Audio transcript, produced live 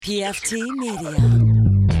PFT Media.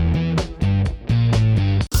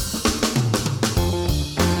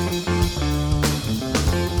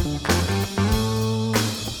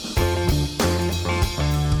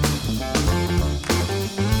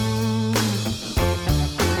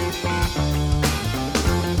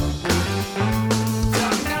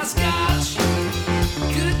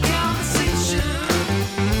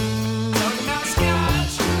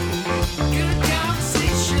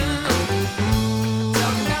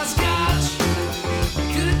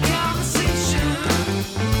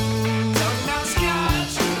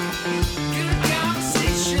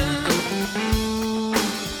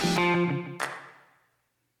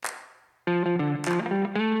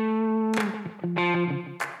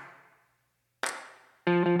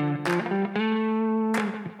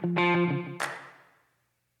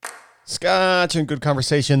 Scotch and good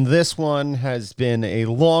conversation. This one has been a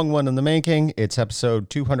long one in the making. It's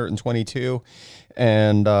episode 222,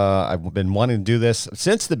 and I've been wanting to do this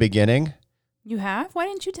since the beginning. You have? Why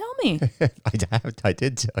didn't you tell me? I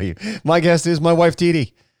did tell you. My guest is my wife,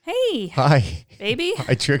 DEDE. Hey. Hi. Baby.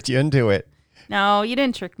 I tricked you into it. No, you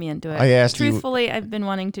didn't trick me into it. I asked you. Truthfully, I've been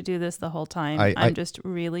wanting to do this the whole time. I'm just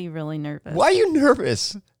really, really nervous. Why are you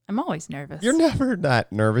nervous? I'm always nervous. You're never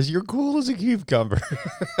not nervous. You're cool as a cucumber.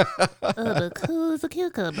 Cool as a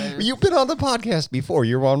cucumber. You've been on the podcast before.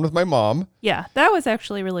 You were on with my mom. Yeah, that was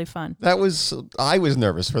actually really fun. I was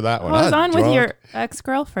nervous for that one. I was on with your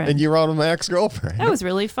ex-girlfriend. And you were on with my ex-girlfriend. That was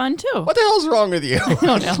really fun, too. What the hell's wrong with you? I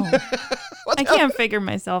don't know. I can't figure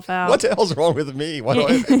myself out. What the hell's wrong with me? Why do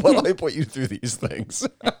I put you through these things?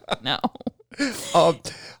 No.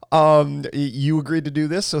 You agreed to do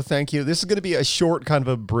this, so thank you. This is going to be a short, kind of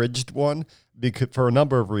abridged one because for a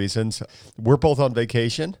number of reasons. We're both on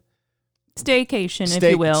vacation. Staycation, if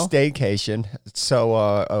you will. Staycation.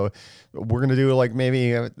 So we're going to do like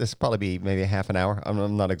maybe, this will probably be maybe half an hour.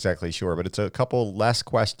 I'm not exactly sure, but it's a couple less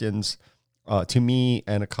questions to me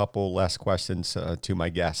and a couple less questions to my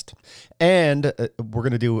guest. And we're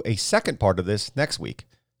going to do a second part of this next week.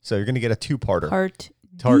 So you're going to get a two-parter. Part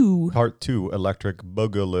 2, Electric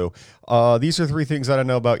Boogaloo. These are three things that I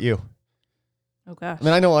know about you. Oh, gosh. I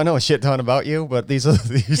mean, I know a shit ton about you, but these.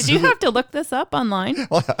 Did you have to look this up online?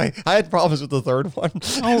 Well, I had problems with the third one.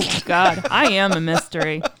 Oh, God. I am a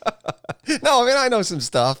mystery. No, I mean, I know some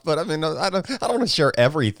stuff, but I mean, I don't want to share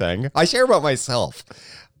everything. I share about myself.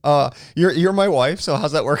 You're my wife, so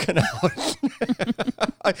how's that working out?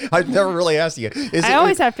 I've never really asked you. I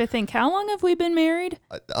always have to think, how long have we been married?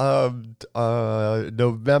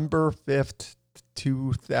 November 5th,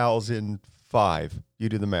 2005. You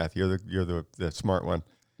do the math. You're the smart one.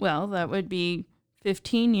 Well, that would be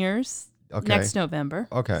 15 years next November.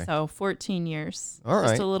 Okay. So 14 years. All right.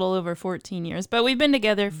 Just a little over 14 years. But we've been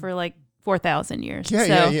together for like 4,000 years.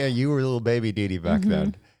 Yeah. You were a little baby DEDE back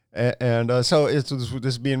then. And so is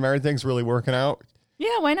this being married thing's really working out?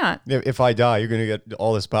 Yeah, why not? If I die, you're going to get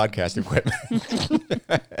all this podcast equipment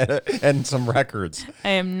and some records. I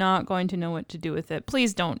am not going to know what to do with it.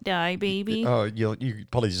 Please don't die, baby. Oh, you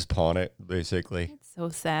probably just pawn it, basically. It's so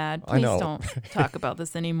sad. I know. Please don't talk about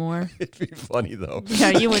this anymore. It'd be funny, though.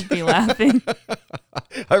 Yeah, you would be laughing.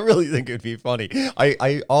 I really think it'd be funny.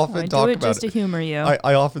 I often talk about just to humor you.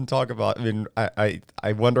 I often talk about, I mean, I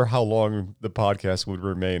wonder how long the podcast would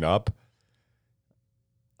remain up.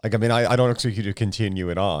 Like, I mean, I don't expect you to continue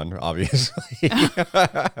it on, obviously.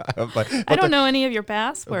 but I don't know any of your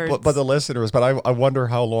passwords. But the listeners, but I wonder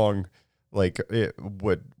how long, like, it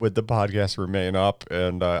would the podcast remain up.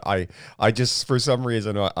 And I just, for some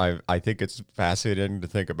reason, I think it's fascinating to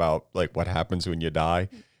think about, like, what happens when you die.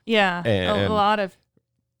 Yeah, a lot of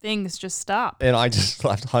things just stop. And I just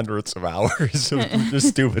left hundreds of hours of the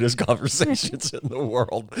stupidest conversations in the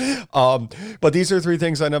world. But these are three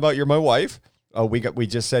things I know about. You're my wife. We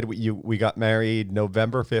just said we got married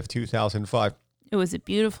November 5th, 2005. It was a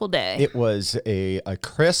beautiful day. It was a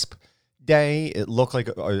crisp day. It looked like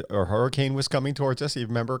a hurricane was coming towards us. If you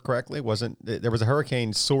remember correctly, there was a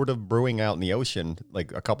hurricane sort of brewing out in the ocean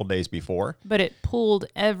like a couple days before. But it pulled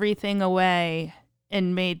everything away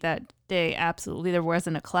and made that day absolutely. There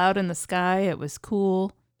wasn't a cloud in the sky. It was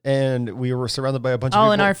cool. And we were surrounded by a bunch of people.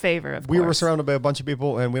 All in our favor, of course. We were surrounded by a bunch of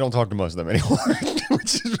people, and we don't talk to most of them anymore,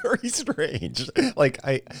 which is very strange. Like,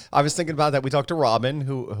 I was thinking about that. We talked to Robin,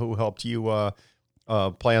 who helped you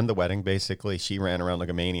plan the wedding. Basically, she ran around like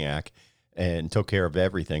a maniac and took care of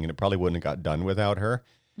everything, and it probably wouldn't have got done without her.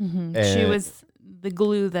 Mm-hmm. She was the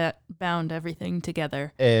glue that bound everything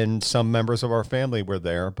together. And some members of our family were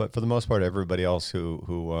there, but for the most part, everybody else who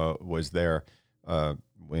was there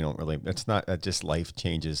we don't really. It's not just life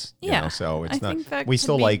changes. You Yeah, know, so it's I not. think that We could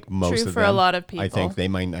still be like most true of for them. a lot of people. I think they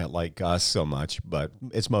might not like us so much, but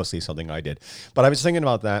it's mostly something I did. But I was thinking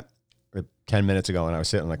about that 10 minutes ago, and I was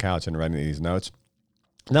sitting on the couch and writing these notes.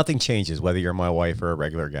 Nothing changes whether you're my wife or a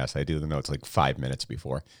regular guest. I do the notes like 5 minutes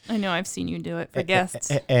before. I know I've seen you do it for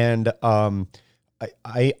guests. And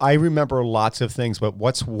I remember lots of things, but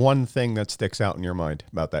what's one thing that sticks out in your mind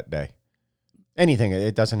about that day? Anything.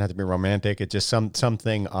 It doesn't have to be romantic. It's just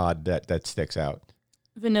something odd that sticks out.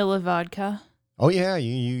 Vanilla vodka. Oh yeah,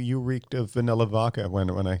 you reeked of vanilla vodka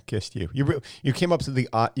when I kissed you. You came up to the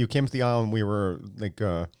aisle and we were like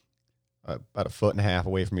about a foot and a half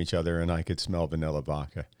away from each other, and I could smell vanilla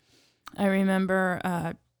vodka. I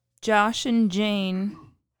remember Josh and Jane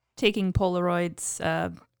taking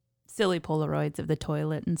Polaroids, silly Polaroids of the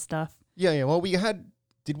toilet and stuff. Yeah. Well,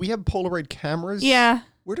 did we have Polaroid cameras? Yeah.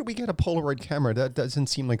 Where did we get a Polaroid camera? That doesn't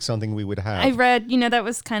seem like something we would have. I read, that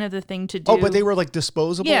was kind of the thing to do. Oh, but they were like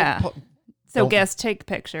disposable? Yeah. So guests take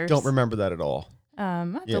pictures. Don't remember that at all. I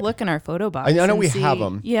have to look in our photo box. I know we see. have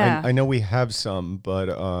them. Yeah. I know we have some, but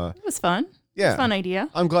it was fun. yeah. It was a fun idea.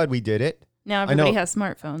 I'm glad we did it. Now everybody has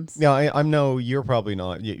smartphones. Yeah, I know you're probably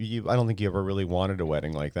not. I don't think you ever really wanted a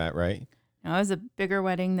wedding like that, right? No, it was a bigger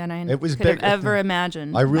wedding than I It was could have big. ever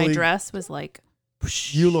imagined. I really- My dress was like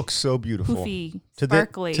You look so beautiful. poofy,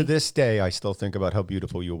 sparkly. To this day, I still think about how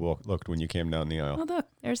beautiful you looked when you came down the aisle. Oh, look,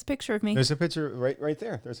 there's a picture of me. There's a picture right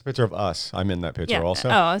there. There's a picture of us. I'm in that picture yeah. also.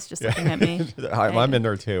 Oh, I was just looking at me. I'm in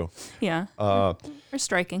there too. Yeah. We're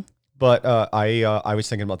striking. But I was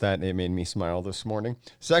thinking about that, and it made me smile this morning.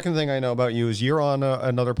 Second thing I know about you is you're on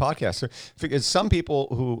another podcast. So, because some people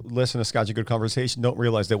who listen to Scotch and Good Conversation don't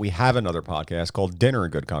realize that we have another podcast called Dinner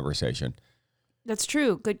and Good Conversation. That's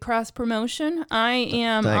true. Good cross promotion. I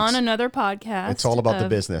am Thanks. on another podcast. It's all about the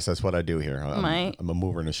business. That's what I do here. I'm a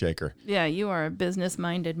mover and a shaker. Yeah, you are a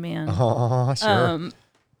business-minded man. Oh, sure.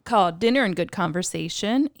 Called Dinner and Good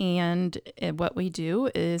Conversation. And what we do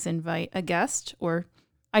is invite a guest, or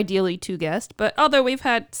ideally two guests. But although we've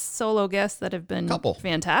had solo guests that have been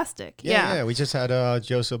fantastic. Yeah. We just had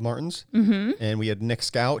Joseph Martins, and we had Nick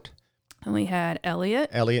Scout. And we had Elliot.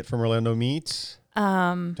 Elliot from Orlando Meats.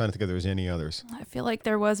 Trying to think if there was any others. I feel like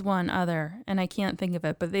there was one other, and I can't think of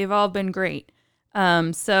it, but they've all been great.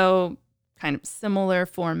 So kind of similar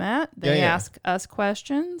format. They ask us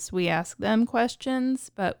questions, we ask them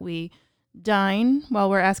questions, but we dine while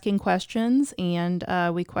we're asking questions, and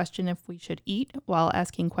we question if we should eat while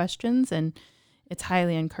asking questions, and it's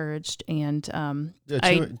highly encouraged. And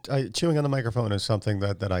chewing on the microphone is something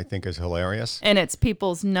that I think is hilarious. And it's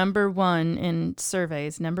people's number one in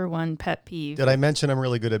surveys, number one pet peeve. Did I mention I'm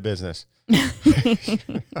really good at business?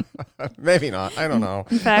 Maybe not. I don't know.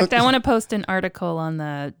 In fact, I want to post an article on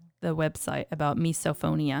the website about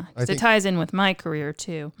misophonia. It ties in with my career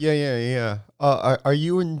too. Yeah. Are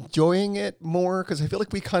you enjoying it more? Because I feel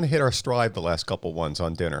like we kind of hit our stride the last couple ones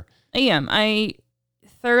on dinner. I am. I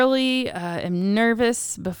thoroughly am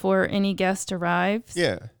nervous before any guest arrives.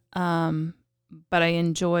 Yeah. But I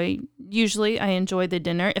enjoy the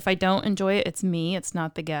dinner. If I don't enjoy it, it's me. It's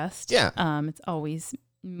not the guest. Yeah. It's always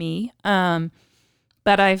me.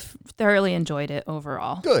 But I've thoroughly enjoyed it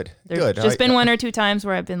overall. Good. There's just been one or two times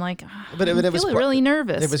where I've been like, but I'm feeling really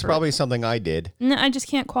nervous. It was probably something I did. No, I just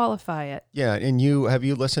can't qualify it. Yeah. And have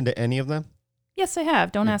you listened to any of them? Yes, I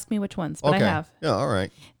have. Don't ask me which ones, but I have. Yeah, all right.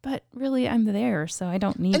 But really, I'm there, so I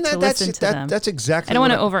don't need to listen to them. That's exactly. I don't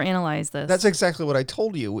want to overanalyze this. That's exactly what I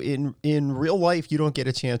told you. In real life, you don't get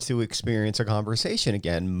a chance to experience a conversation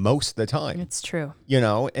again most of the time. It's true.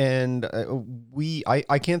 And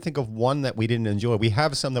I can't think of one that we didn't enjoy. We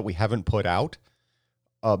have some that we haven't put out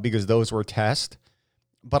because those were tests.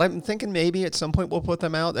 But I'm thinking maybe at some point we'll put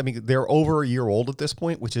them out. I mean, they're over a year old at this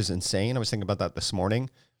point, which is insane. I was thinking about that this morning.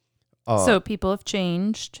 So people have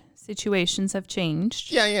changed. Situations have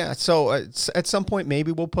changed. Yeah. So at some point,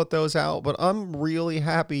 maybe we'll put those out. But I'm really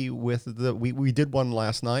happy with we did one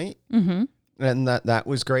last night, and that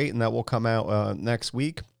was great, and that will come out next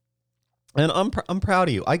week. And I'm proud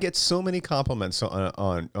of you. I get so many compliments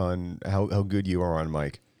on how good you are on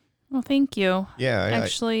mic. Well, thank you. Yeah.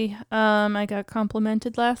 Actually, I got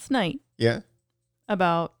complimented last night. Yeah.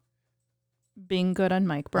 About being good on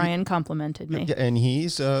mic. Brian complimented me. And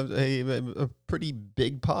he's a pretty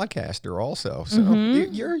big podcaster also. So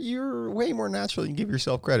you're way more natural than you give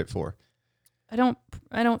yourself credit for. I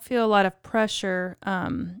don't feel a lot of pressure.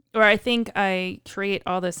 Or I think I create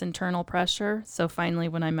all this internal pressure. So finally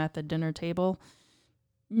when I'm at the dinner table,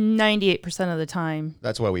 98% of the time.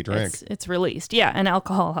 That's why we drink. It's released. Yeah. And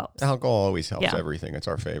alcohol helps. Alcohol always helps everything. It's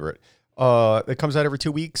our favorite. It comes out every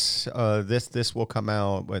 2 weeks. This will come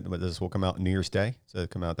out. This will come out New Year's Day. So it'll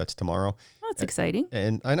come out. That's tomorrow. Oh, that's exciting.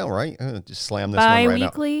 And I know, right? Just slam this one right out.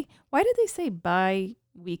 Bi-weekly? Why did they say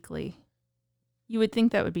bi-weekly? You would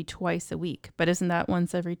think that would be twice a week, but isn't that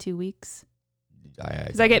once every 2 weeks?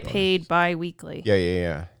 Because I get paid bi-weekly.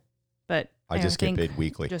 Yeah. But I just get paid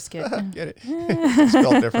weekly. Just get get it? It's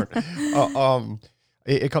spelled different.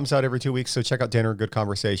 It comes out every 2 weeks, so check out Dinner, Good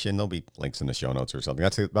Conversation. There'll be links in the show notes or something.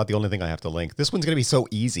 That's about the only thing I have to link. This one's going to be so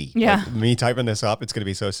easy. Yeah. Like me typing this up, it's going to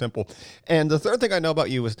be so simple. And the third thing I know about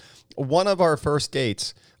you is one of our first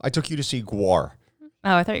dates, I took you to see Gwar.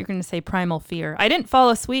 Oh, I thought you were going to say Primal Fear. I didn't fall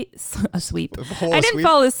asleep. I didn't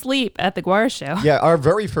fall asleep at the Gwar show. Yeah, our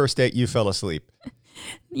very first date, you fell asleep.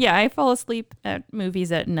 Yeah, I fall asleep at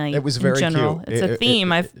movies at night. It was very in general. cute. It's a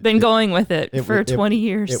theme. I've been going with it for 20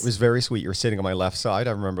 years. It was very sweet. You're sitting on my left side.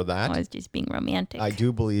 I remember that. I was just being romantic. I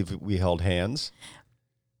do believe we held hands.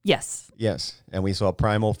 Yes. Yes. And we saw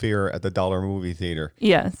Primal Fear at the Dollar Movie Theater.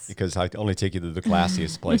 Yes. Because I only take you to the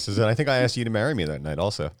classiest places. And I think I asked you to marry me that night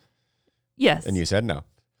also. Yes. And you said no.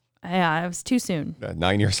 Yeah, it was too soon.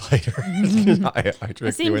 9 years later. I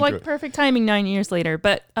it seemed like perfect timing 9 years later.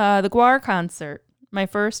 But the Gwar concert, my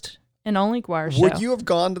first and only Gwar show. Would you have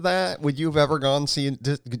gone to that? Would you have ever gone see?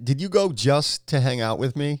 Did you go just to hang out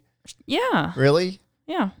with me? Yeah. Really?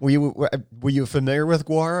 Yeah. Were you familiar with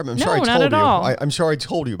Gwar? I'm sure I told not at you. all. I'm sure I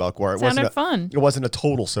told you about Gwar. It sounded fun. It wasn't a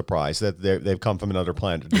total surprise that they've come from another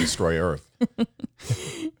planet to destroy Earth.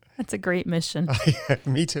 That's a great mission.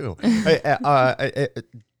 Me too.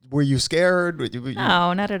 Were you scared?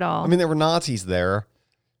 No, not at all. I mean, there were Nazis there.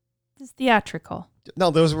 It's theatrical.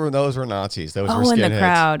 No, those were Nazis. Those were skinheads. In the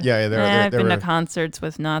crowd. Yeah, I've been to concerts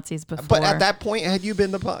with Nazis before. But at that point, had you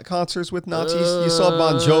been to concerts with Nazis? You saw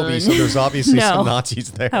Bon Jovi, so there's obviously some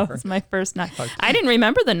Nazis there. That was my first night. I didn't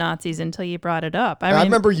remember the Nazis until you brought it up. I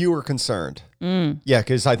remember you were concerned. Yeah,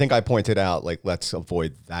 because I think I pointed out, like, let's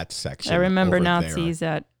avoid that section. I remember Nazis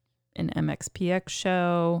at an MXPX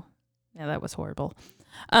show. Yeah, that was horrible.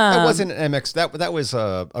 That wasn't an MX. That was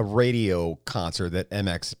a radio concert that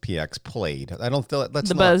MXPX played. I don't.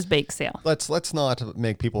 Buzz Bake Sale. Let's not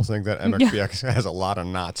make people think that MXPX has a lot of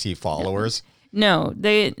Nazi followers. No,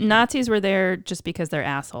 Nazis were there just because they're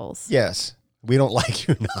assholes. Yes, we don't like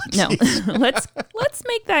you Nazis. No, let's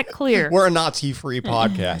make that clear. We're a Nazi-free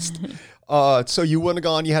podcast. So you wouldn't have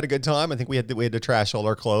gone. You had a good time. I think we had to trash all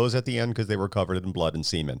our clothes at the end because they were covered in blood and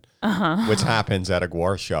semen, which happens at a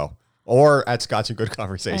Gwar show. Or at Scotch and Good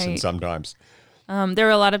Conversation sometimes. There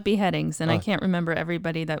were a lot of beheadings, and I can't remember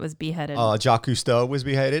everybody that was beheaded. Jacques Cousteau was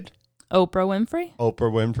beheaded. Oprah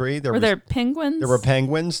Winfrey? Were there penguins? There were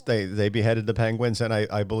penguins. They beheaded the penguins, and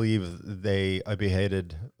I believe they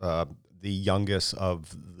beheaded the youngest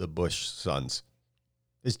of the Bush sons.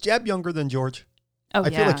 Is Jeb younger than George? Oh, I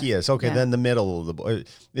feel like he is. Okay, then the middle of the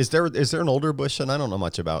is there an older Bush son? I don't know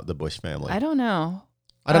much about the Bush family. I don't know.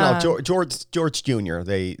 I don't know. George Jr.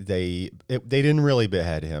 They didn't really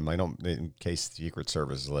behead him. I don't. In case the Secret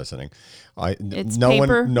Service is listening, no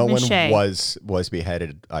one was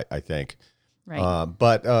beheaded. I think. Right.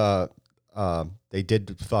 But they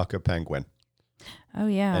did fuck a penguin. Oh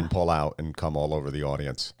yeah. And pull out and come all over the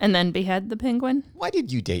audience. And then behead the penguin? Why did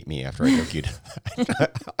you date me after I took you to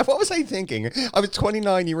that? What was I thinking? I was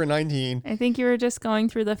 29, you were 19. I think you were just going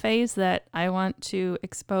through the phase that I want to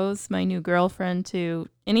expose my new girlfriend to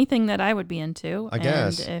anything that I would be into. I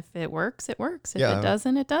guess. And if it works, it works. If it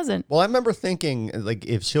doesn't, it doesn't. Well, I remember thinking, like,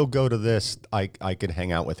 if she'll go to this, I could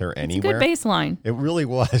hang out with her anywhere. It's a good baseline. It really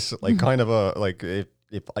was, like, kind of a, like, if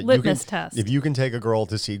litmus test. If you can take a girl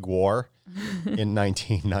to see Gwar in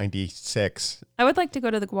 1996. I would like to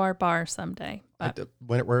go to the Gwar bar someday.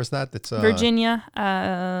 Where is that? It's Virginia,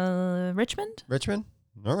 Richmond. Richmond?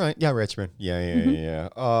 All right. Yeah, Richmond. Yeah.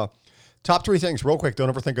 Top 3 things, real quick. Don't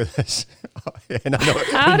ever think of this. And I know,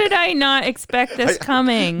 how did I not expect this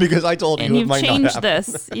coming? Because I told you and it you've might changed not happen.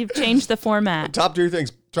 this. You've changed the format. Top 3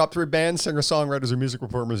 things. Top 3 bands, singer-songwriters, or music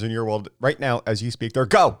performers in your world right now as you speak. There,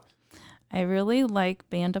 go. I really like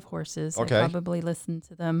Band of Horses. Okay. I probably listen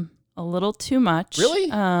to them a little too much. Really?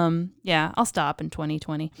 Yeah, I'll stop in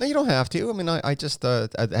 2020. No, you don't have to. I mean, I just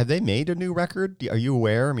have they made a new record? Are you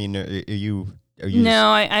aware? I mean, are you?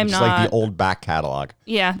 No, I'm just not. Like the old back catalog.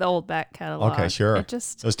 Yeah, the old back catalog. Okay, sure. It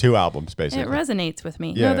just those 2 albums basically. It resonates with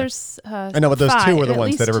me. Yeah. No, there's. I know, but those 5, 2 are the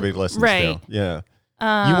ones that everybody listens right. to. Yeah.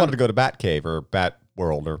 You wanted to go to Batcave or Bat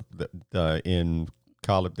World or in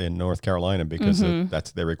North Carolina because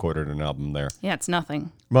they recorded an album there. Yeah, it's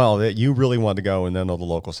nothing. Well, you really wanted to go, and then all the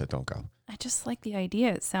locals said, "Don't go." I just like the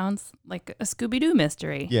idea. It sounds like a Scooby-Doo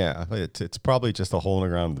mystery. Yeah, it's probably just a hole in the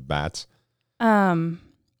ground with bats.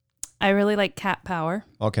 I really like Cat Power.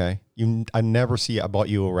 Okay. I never see. I bought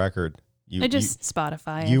you a record. I just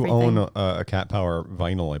Spotify. You everything. own a Cat Power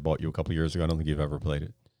vinyl I bought you a couple years ago. I don't think you've ever played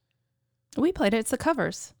it. We played it. It's the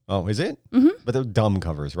covers. Oh, is it? Mm-hmm. But they're dumb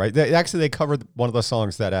covers, right? They covered one of the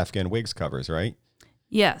songs that Afghan Wigs covers, right?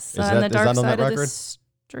 Yes. Is On the Dark on Side that of the record?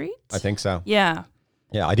 Street? I think so. Yeah.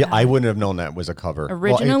 Yeah, I wouldn't have known that was a cover.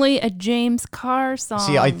 Originally a James Carr song.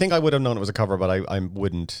 See, I think I would have known it was a cover, but I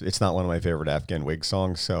wouldn't. It's not one of my favorite Afghan Wigs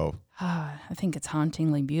songs, so. I think it's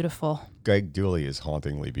hauntingly beautiful. Greg Dooley is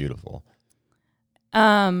hauntingly beautiful.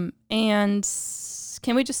 And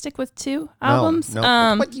can we just stick with 2 albums?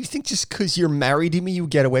 No. What, you think just because you're married to me, you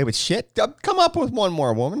get away with shit? Come up with one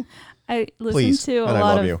more, woman. I listen to a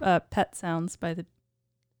lot of Pet Sounds by the...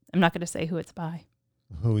 I'm not going to say who it's by.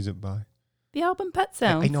 Who is it by? The album Pet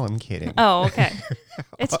Sounds. I know, I'm kidding. Oh, okay.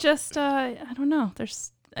 It's just, I don't know.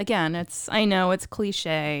 I know it's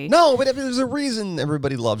cliche. No, but there's a reason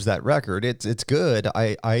everybody loves that record. It's good.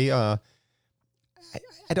 I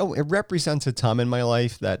don't. It represents a time in my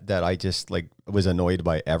life that I just was annoyed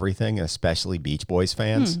by everything, especially Beach Boys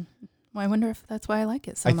fans. Well, I wonder if that's why I like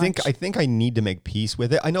it so much. I think I need to make peace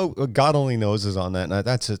with it. I know God Only Knows is on that, and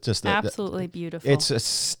that's just absolutely beautiful. It's a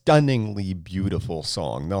stunningly beautiful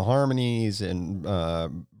song. The harmonies and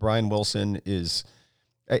Brian Wilson is.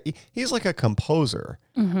 He's like a composer.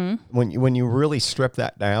 Mm-hmm. When you really strip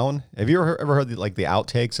that down, have you ever heard the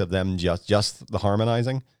outtakes of them just the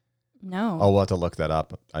harmonizing? No. Oh, we'll have to look that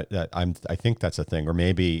up. I think that's a thing, or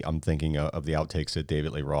maybe I'm thinking of the outtakes of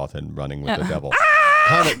David Lee Roth and Running with the Devil.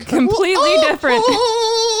 Completely different.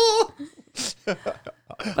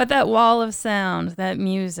 But that wall of sound, that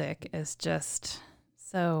music is just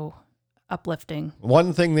so uplifting.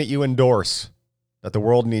 One thing that you endorse that the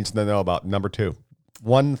world needs to know about. Number 2.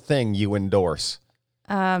 One thing you endorse.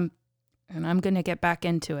 And I'm going to get back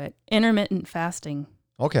into it. Intermittent fasting.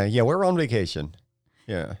 Okay. Yeah, we're on vacation.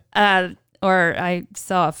 Yeah. Or I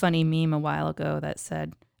saw a funny meme a while ago that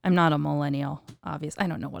said, I'm not a millennial, obviously. I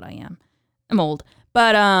don't know what I am. I'm old.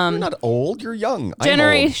 But you're not old, you're young.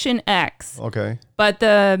 Generation X. Okay. But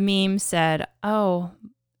the meme said, "Oh,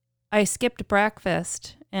 I skipped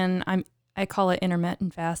breakfast and I call it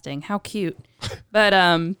intermittent fasting." How cute. But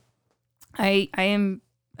I am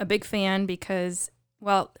a big fan because,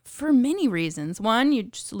 well, for many reasons. 1, you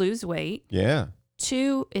just lose weight. Yeah.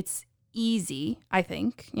 2, it's easy, I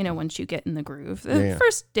think, once you get in the groove. The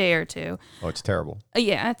first day or 2. Oh, it's terrible.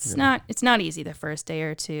 It's not easy the first day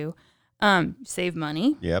or 2. Save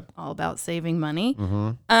money. Yep. All about saving money.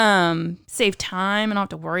 Mm-hmm. Save time. I don't have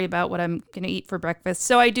to worry about what I'm going to eat for breakfast.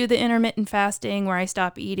 So I do the intermittent fasting where I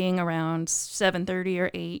stop eating around 7:30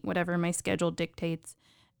 or 8, whatever my schedule dictates,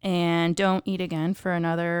 and don't eat again for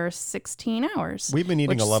another 16 hours. We've been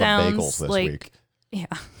eating a lot of bagels this week. Yeah,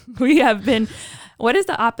 we have been. What is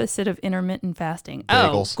the opposite of intermittent fasting?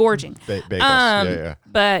 Bagels. Oh, gorging. Bagels. Yeah.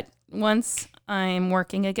 But once I'm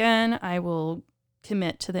working again, I will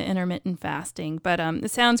commit to the intermittent fasting. But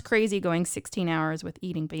it sounds crazy going 16 hours with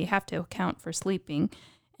eating, but you have to account for sleeping.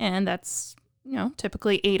 And that's,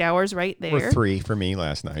 typically 8 hours right there. Or 3 for me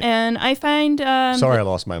last night. And I find... Sorry, I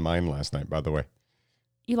lost my mind last night, by the way.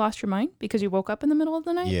 You lost your mind because you woke up in the middle of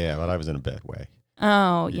the night? Yeah, but I was in a bad way.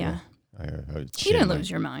 Oh, yeah. I you didn't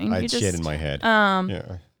lose your mind. I had shit in my head.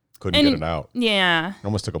 Yeah. Couldn't get it out. Yeah.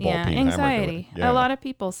 Almost took a ball peen anxiety. hammer to it. Yeah. A lot of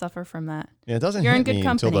people suffer from that. Yeah, it doesn't You're hit in good me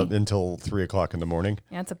company. until 3 o'clock in the morning.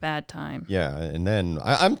 Yeah, it's a bad time. Yeah, and then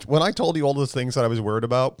when I told you all those things that I was worried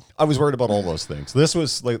about all those things. This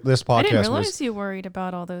was this podcast. I didn't realize you worried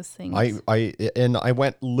about all those things. I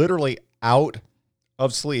went literally out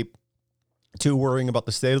of sleep to worrying about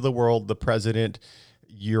the state of the world, the president,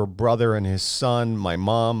 your brother and his son, my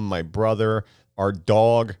mom, my brother, our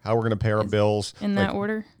dog, how we're going to pay our bills. In that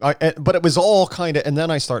order? But it was all kind of, and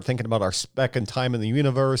then I start thinking about our speck and time in the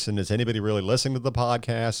universe, and is anybody really listening to the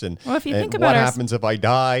podcast? And, well, if you think what about happens if I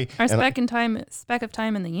die? Our speck of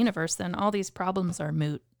time in the universe, then all these problems are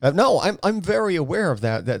moot. No, I'm very aware of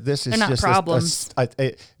that. That this is They're not just problems.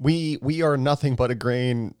 We are nothing but a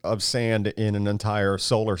grain of sand in an entire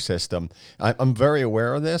solar system. I'm very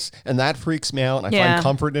aware of this, and that freaks me out. I find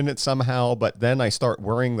comfort in it somehow, but then I start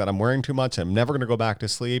worrying that I'm wearing too much. I'm never going to go back to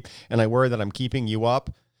sleep, and I worry that I'm keeping you up.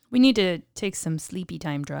 We need to take some sleepy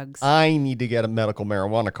time drugs. I need to get a medical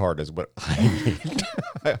marijuana card, is what I need.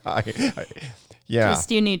 Yeah. Just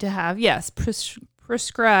you need to have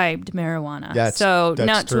prescribed marijuana. That's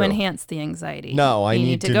not true. To enhance the anxiety. No, I you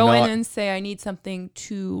need to go in and say, I need something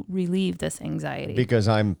to relieve this anxiety. Because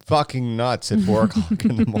I'm fucking nuts at 4 o'clock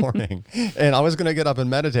in the morning. And I was going to get up and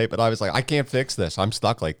meditate, but I was like, I can't fix this. I'm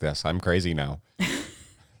stuck like this. I'm crazy now.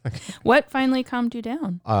 What finally calmed you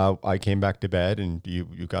down? I came back to bed and you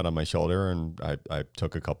got on my shoulder and I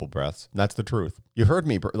took a couple breaths. And that's the truth. You heard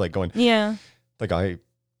me like going, Yeah. like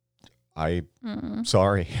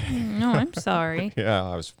sorry. No, I'm sorry. Yeah,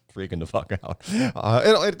 I was freaking the fuck out.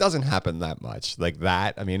 It doesn't happen that much like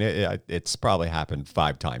that. I mean, it's probably happened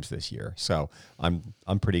 5 times this year. So I'm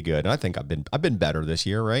pretty good. And I think I've been better this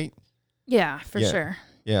year, right? Yeah, for sure.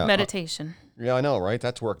 Yeah. Meditation. Yeah, I know, right?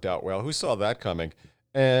 That's worked out well. Who saw that coming?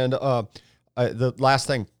 And the last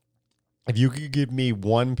thing, if you could give me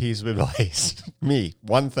one piece of advice,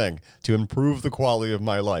 one thing to improve the quality of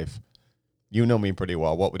my life, you know me pretty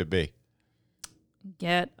well. What would it be?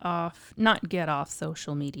 Not get off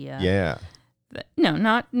social media. Yeah.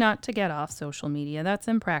 No, not to get off social media. That's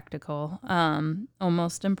impractical,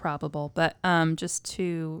 almost improbable, but just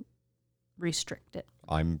to restrict it.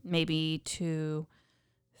 Maybe to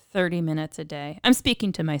 30 minutes a day. I'm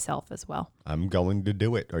speaking to myself as well. I'm going to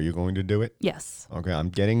do it. Are you going to do it? Yes. Okay.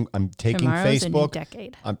 I'm taking Tomorrow's Facebook. A new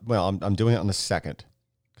decade. I'm doing it on the 2nd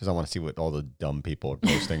because I want to see what all the dumb people are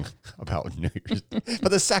posting about New Year's. But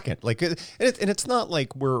the 2nd, like, it's not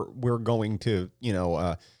like we're going to,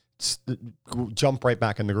 jump right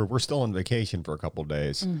back in the group. We're still on vacation for a couple of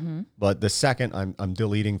days. Mm-hmm. But the 2nd, I'm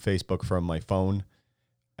deleting Facebook from my phone,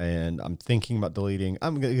 and I'm thinking about deleting.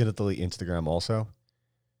 I'm going to delete Instagram also.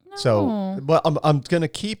 No. So, but I'm going to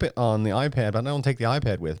keep it on the iPad, but I don't take the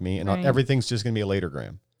iPad with me, and everything's just going to be a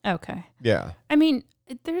latergram. Okay. Yeah. I mean,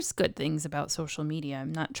 there's good things about social media.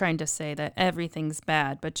 I'm not trying to say that everything's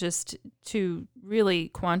bad, but just to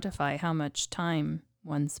really quantify how much time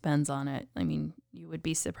one spends on it. I mean, you would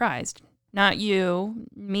be surprised. Not you,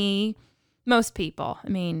 me, most people. I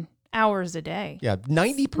mean, hours a day. Yeah,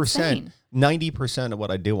 90% of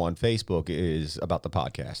what I do on Facebook is about the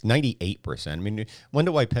podcast. 98%. I mean, when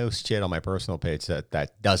do I post shit on my personal page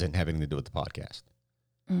that doesn't have anything to do with the podcast?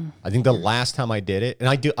 I think the last time I did it, and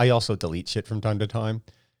I also delete shit from time to time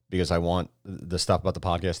because I want the stuff about the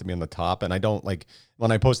podcast to be on the top. And I don't like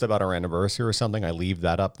when I post about our anniversary or something, I leave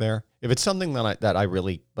that up there. If it's something that I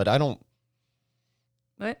really, but I don't.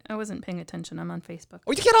 What? I wasn't paying attention. I'm on Facebook.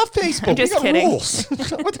 Oh, you get off Facebook. I'm just we got kidding. Rules.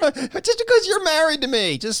 Just because you're married to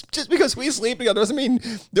me, just because we sleep together doesn't mean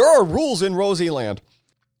there are rules in Rosie Land.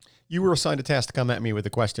 You were assigned a task to come at me with a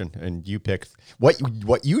question, and you picked what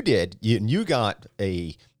you did. You got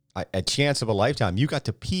a chance of a lifetime. You got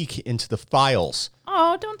to peek into the files.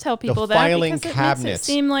 Oh, don't tell people that filing because it cabinets. makes it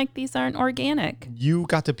seem like these aren't organic. You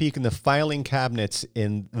got to peek in the filing cabinets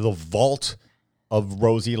in the vault of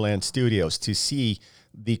Rosie Land Studios to see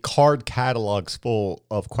the card catalogs full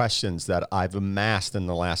of questions that I've amassed in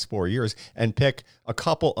the last 4 years and pick a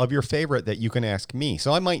couple of your favorite that you can ask me.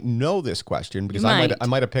 So I might know this question because I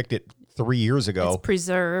might have picked it 3 years ago. It's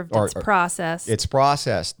preserved. It's processed. It's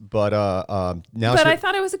processed, but now. But I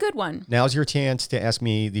thought it was a good one. Now's your chance to ask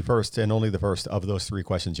me the first and only the first of those 3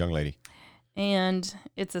 questions, young lady. And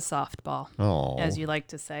it's a softball, as you like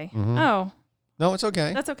to say. Mm-hmm. Oh. No, it's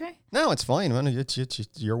okay. That's okay. No, it's fine. Man. It's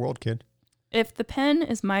your world, kid. If the pen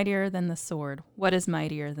is mightier than the sword, what is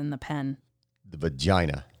mightier than the pen? The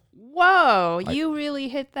vagina. Whoa, you really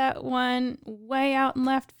hit that one way out in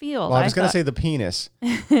left field. Well, I was going to say the penis,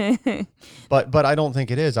 but I don't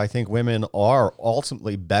think it is. I think women are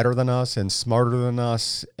ultimately better than us and smarter than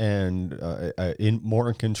us and more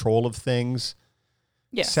in control of things,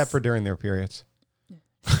 except for during their periods.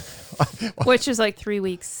 Which is like 3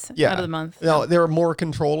 weeks out of the month. No, they're more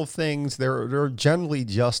control of things. They're generally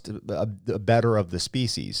just better of the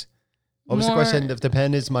species. What was the question? If the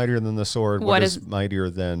pen is mightier than the sword, what is mightier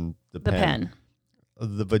than the pen?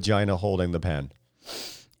 The vagina holding the pen.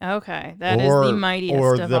 Okay, that is the mightiest of all.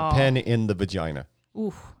 Or the pen in the vagina.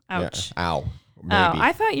 Ooh, ouch. Yeah. Ow. Maybe. Oh,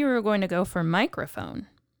 I thought you were going to go for microphone.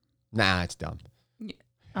 Nah, it's dumb.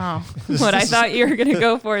 Oh, what I thought you were going to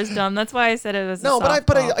go for is dumb. That's why I said it was a softball,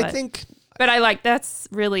 but I think... But I like, that's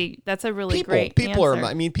a really great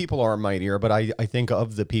answer. People are mightier, but I think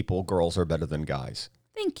of the people, girls are better than guys.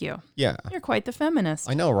 Thank you. Yeah. You're quite the feminist.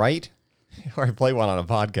 I know, right? Or I play one on a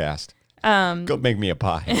podcast. Go make me a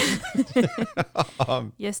pie.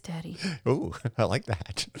 Yes, Daddy. Ooh, I like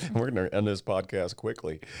that. We're going to end this podcast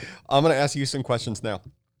quickly. I'm going to ask you some questions now.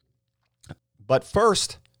 But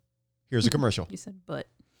first, here's a commercial. You said but.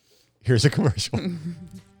 Here's a commercial.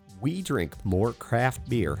 We drink more craft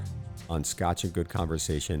beer on Scotch and Good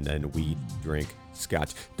Conversation than we drink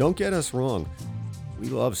scotch. Don't get us wrong. We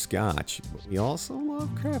love scotch, but we also love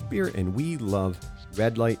craft beer, and we love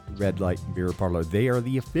Red Light Beer Parlor. They are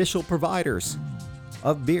the official providers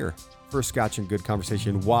of beer for Scotch and Good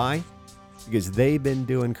Conversation. Why? Because they've been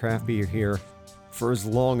doing craft beer here for as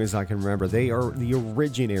long as I can remember. They are the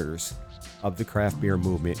originators of the craft beer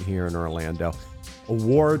movement here in Orlando.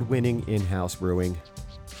 Award-winning in-house brewing,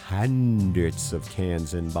 hundreds of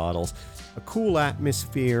cans and bottles, a cool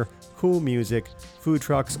atmosphere, cool music, food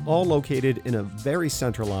trucks, all located in a very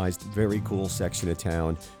centralized, very cool section of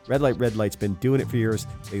town. Red Light's been doing it for years.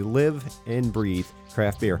 They live and breathe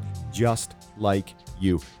craft beer, just like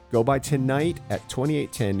you. Go by tonight at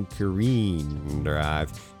 2810 Careen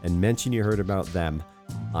Drive and mention you heard about them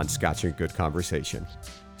on Scotch and Good Conversation.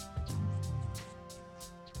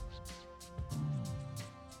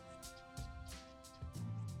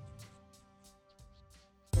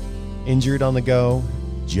 Injured on the go?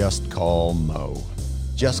 Just call Mo.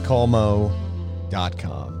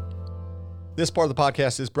 JustCallMo.com. This part of the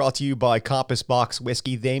podcast is brought to you by Compass Box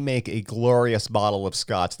Whiskey. They make a glorious bottle of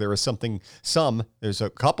scotch. There's a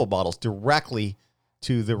couple bottles directly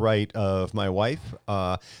to the right of my wife.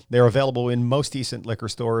 They're available in most decent liquor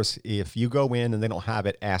stores. If you go in and they don't have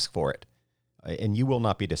it, ask for it. And you will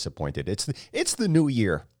not be disappointed. It's the new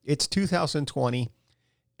year. It's 2020.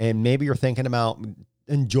 And maybe you're thinking about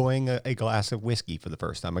enjoying a glass of whiskey for the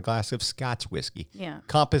first time, a glass of Scotch whiskey. Yeah.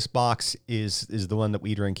 Compass Box is the one that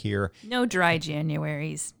we drink here. No dry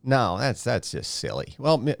Januaries. No, that's just silly.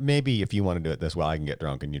 Well, maybe if you want to do it this way, I can get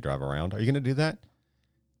drunk and you drive around. Are you going to do that?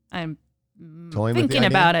 I'm Toying thinking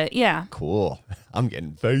about it. Yeah. Cool. I'm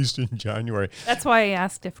getting faced in January. That's why I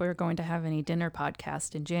asked if we were going to have any dinner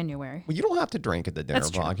podcast in January. Well, you don't have to drink at the dinner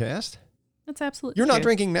podcast. That's absolutely You're true. not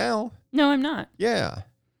drinking now. No, I'm not. Yeah.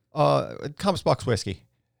 Compass Box Whiskey.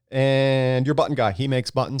 And your button guy, he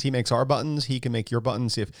makes buttons. He makes our buttons. He can make your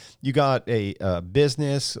buttons. If you got a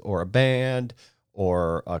business or a band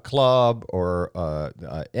or a club or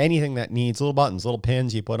anything that needs little buttons, little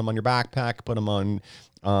pins, you put them on your backpack, put them on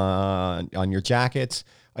your jackets.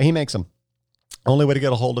 He makes them. Only way to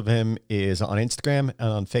get a hold of him is on Instagram and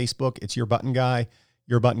on Facebook. It's Your Button Guy.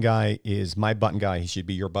 Your Button Guy is my button guy. He should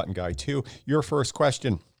be your button guy too. Your first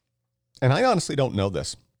question, and I honestly don't know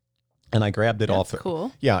this. And I grabbed it off. That's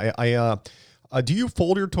cool. Yeah. I do you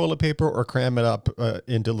fold your toilet paper or cram it up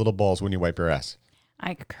into little balls when you wipe your ass?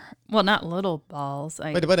 Well, not little balls.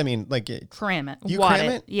 But I mean, like cram it. You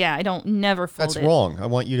cram it? Yeah, I don't never fold it. That's wrong. I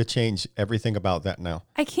want you to change everything about that now.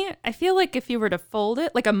 I can't. I feel like if you were to fold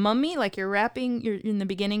it like a mummy, like you're in the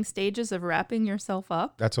beginning stages of wrapping yourself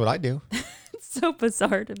up. That's what I do. It's so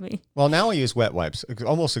bizarre to me. Well, now I use wet wipes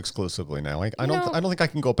almost exclusively now. I don't think I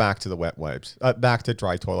can go back to the wet wipes. Back to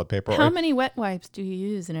dry toilet paper. How many wet wipes do you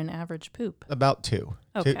use in an average poop? About 2.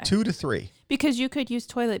 Okay. 2 to 3. Because you could use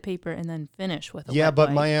toilet paper and then finish with a wet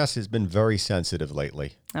wipe. my ass has been very sensitive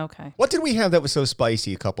lately. Okay. What did we have that was so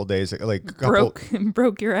spicy a couple days ago?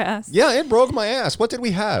 Broke your ass? Yeah, it broke my ass. What did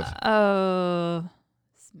we have?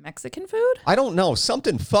 Mexican food? I don't know.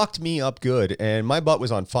 Something fucked me up good, and my butt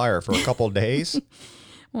was on fire for a couple of days.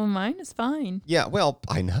 Well, mine is fine. Yeah, well,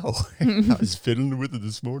 I know. I was fiddling with it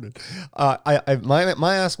this morning.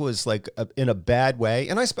 My ass was like in a bad way,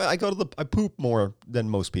 and I poop more than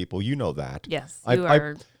most people. You know that. Yes, you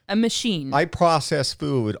are a machine. I process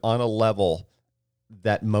food on a level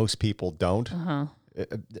that most people don't. Uh-huh.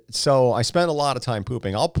 So I spend a lot of time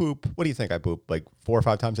pooping. I'll poop. What do you think I poop? Like 4 or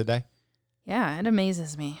 5 times a day? Yeah, it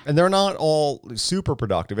amazes me. And they're not all super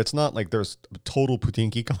productive. It's not like there's total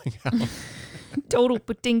potinki coming out. Total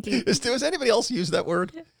potinki. Does anybody else use that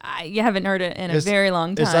word? You haven't heard it in a very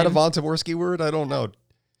long time. Is that a von Taborsky word? I don't know.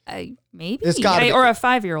 Maybe. It's gotta be. Or a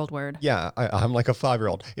 5-year-old word. Yeah, I'm like a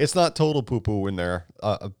 5-year-old. It's not total poo-poo in there.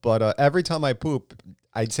 But every time I poop,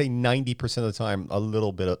 I'd say 90% of the time,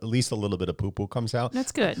 at least a little bit of poo-poo comes out.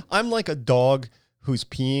 That's good. I'm like a dog who's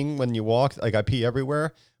peeing when you walk. Like I pee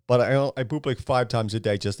everywhere. But I poop like 5 times a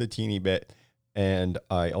day, just a teeny bit, and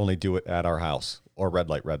I only do it at our house or red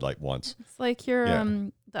light once. It's like you're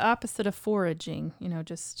the opposite of foraging,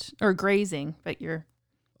 or grazing, but you're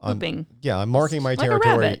pooping. I'm marking my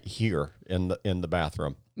territory here in the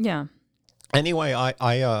bathroom. Yeah. Anyway,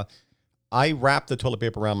 I wrap the toilet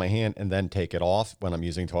paper around my hand and then take it off when I'm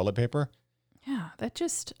using toilet paper. Yeah,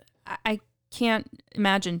 I can't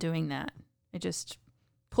imagine doing that.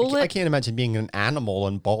 Pull it. I can't imagine being an animal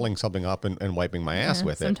and balling something up and wiping my ass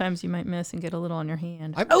with it. Sometimes you might miss and get a little on your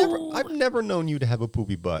hand. I've never known you to have a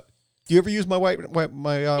poopy butt. Do you ever use my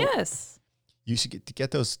Yes. You should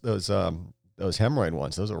get those hemorrhoid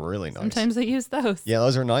ones. Those are really nice. Sometimes I use those. Yeah,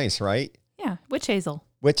 those are nice, right? Yeah, witch hazel.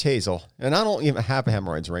 Witch hazel, and I don't even have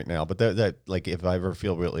hemorrhoids right now. But that like if I ever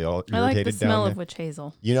feel really irritated, I like the smell down of witch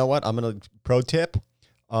hazel. You know what? I'm gonna pro tip: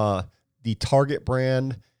 the Target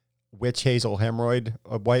brand witch hazel hemorrhoid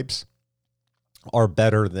wipes are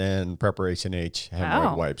better than Preparation H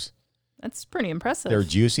hemorrhoid wipes. That's pretty impressive. They're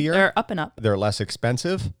juicier. They're up and up. They're less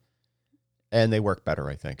expensive. And they work better,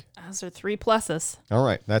 I think. Those are 3 pluses. All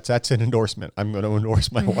right. That's an endorsement. I'm going to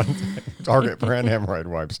endorse my one Target brand hemorrhoid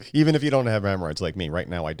wipes. Even if you don't have hemorrhoids like me. Right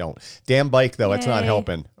now, I don't. Damn bike, though. It's not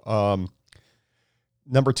helping.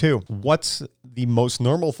 Number 2, what's the most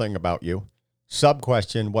normal thing about you?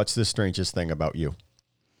 Sub-question, what's the strangest thing about you?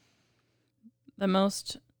 The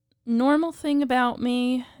most normal thing about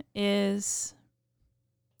me is...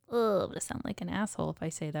 Oh, I'm going to sound like an asshole if I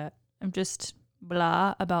say that. I'm just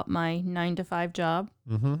blah about my 9-to-5 job.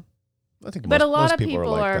 Mm-hmm. I think but a lot of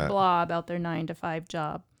people are like blah about their 9-to-5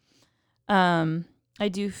 job. I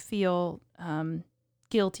do feel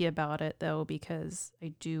guilty about it, though, because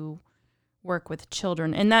I do work with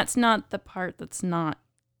children. And that's not the part that's not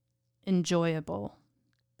enjoyable,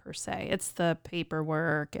 per se. It's the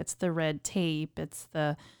paperwork. It's the red tape. It's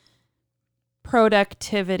the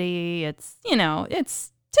productivity. It's,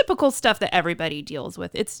 it's typical stuff that everybody deals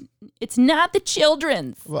with. It's not the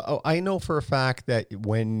children's. Well, I know for a fact that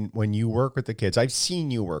when you work with the kids, I've seen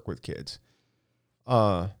you work with kids.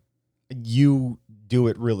 You do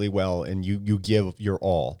it really well, and you give your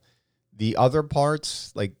all. The other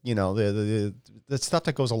parts, like the stuff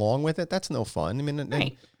that goes along with it, that's no fun. I mean,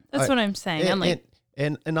 right? That's what I'm saying.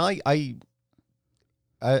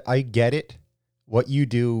 I get it. What you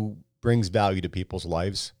do brings value to people's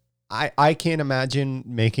lives. I can't imagine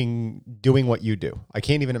doing what you do. I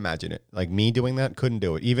can't even imagine it. Like me doing that, couldn't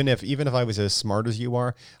do it. Even if I was as smart as you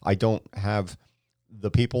are, I don't have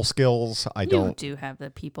the people skills. You do have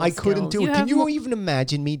the people skills. I couldn't do it. Can you even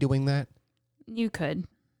imagine me doing that? You could.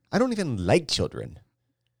 I don't even like children.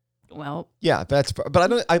 Well, yeah, but I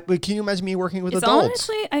don't. Can you imagine me working with adults?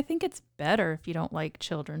 Honestly, I think it's better if you don't like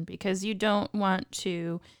children, because you don't want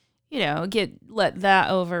to, let that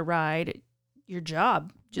override your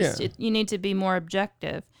job. You need to be more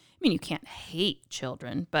objective. I mean, you can't hate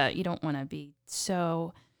children, but you don't want to be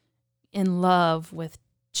so in love with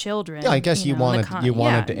children. Yeah, I guess you want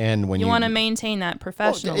it to end when you want to maintain that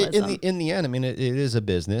professionalism. Well, in the end, I mean, it is a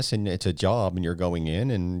business and it's a job, and you're going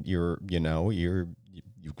in and you've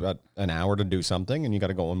got an hour to do something, and you got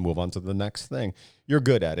to go and move on to the next thing. You're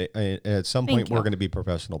good at it. At some point, we're going to be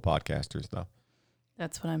professional podcasters, though.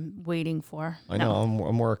 That's what I'm waiting for. I know.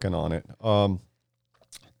 I'm working on it.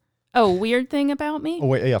 Weird thing about me? Oh,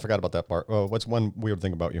 wait, yeah, I forgot about that part. What's one weird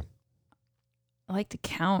thing about you? I like to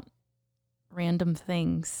count random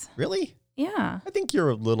things. Really? Yeah. I think you're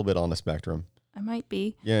a little bit on the spectrum. I might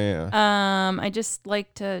be. Yeah. I just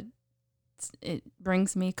like to, it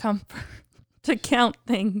brings me comfort to count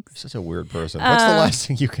things. You're such a weird person. What's the last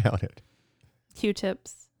thing you counted?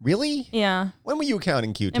 Q-tips. Really? Yeah. When were you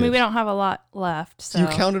counting Q-tips? I mean, we don't have a lot left. So you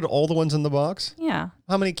counted all the ones in the box? Yeah.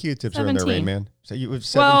 How many Q-tips 17. Are in there, Rain Man? So you have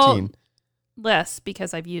 17. Well, less,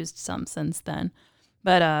 because I've used some since then.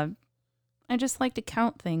 But I just like to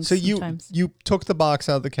count things sometimes. So you took the box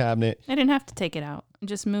out of the cabinet. I didn't have to take it out. I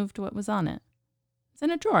just moved what was on it. It's in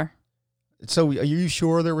a drawer. So are you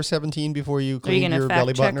sure there were 17 before you cleaned your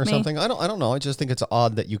belly button or something? I don't know. I just think it's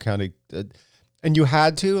odd that you counted. And you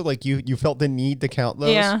had to, like, you felt the need to count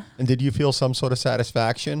those? Yeah. And did you feel some sort of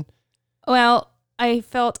satisfaction? Well, I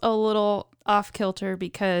felt a little off kilter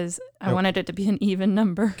because I wanted it to be an even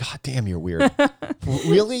number. God damn, you're weird.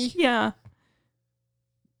 Really? Yeah.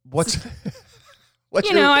 What's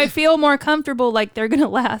I feel more comfortable, like they're going to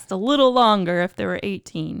last a little longer if there were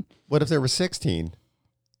 18. What if there were 16?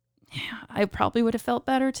 Yeah, I probably would have felt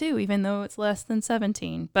better too, even though it's less than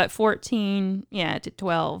 17. But 14, to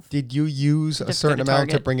 12. Did you use a certain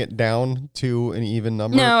amount to bring it down to an even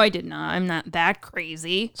number? No, I did not. I'm not that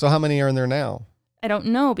crazy. So how many are in there now? I don't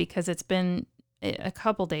know, because it's been a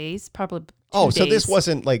couple days, probably 2 days. So this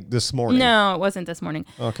wasn't like this morning? No, it wasn't this morning.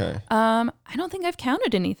 Okay. I don't think I've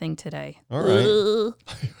counted anything today. All right.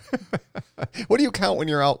 What do you count when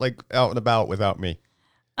you're out and about without me?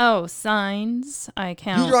 Oh, signs. I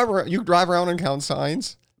count. You drive around and count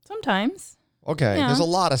signs? Sometimes. Okay. Yeah. There's a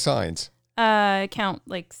lot of signs. I count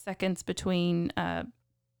like seconds between a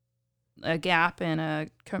gap and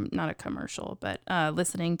not a commercial, but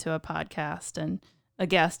listening to a podcast and a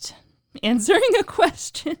guest answering a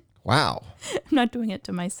question. Wow. I'm not doing it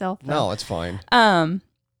to myself, though. No, it's fine.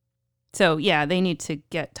 So yeah, they need to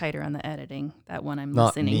get tighter on the editing. That one I'm not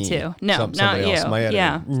listening me. to. No, not you. Else, my editing.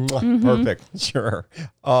 Yeah. Mm-hmm. Perfect. Sure.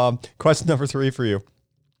 Question number 3 for you.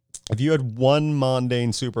 If you had one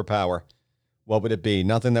mundane superpower, what would it be?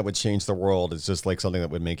 Nothing that would change the world. It's just like something that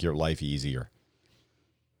would make your life easier.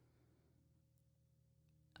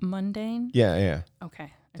 Mundane? Yeah.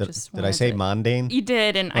 Okay. Did I say mundane? You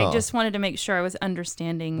did, and I just wanted to make sure I was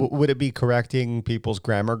understanding. Would it be correcting people's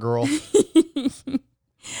grammar, girl?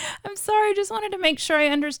 I'm sorry. I just wanted to make sure I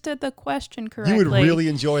understood the question correctly. You would really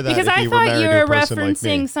enjoy that because if I you were thought married you to a were person like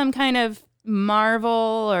referencing me. some kind of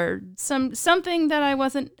Marvel or something that I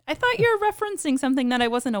wasn't. I thought you were referencing something that I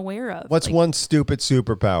wasn't aware of. What's one stupid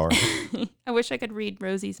superpower? I wish I could read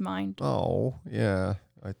Rosie's mind. Oh, yeah.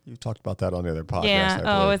 You talked about that on the other podcast. Yeah.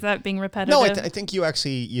 I believe. Is that being repetitive? No, I think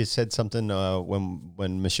you said something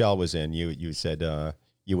when Michelle was in. You said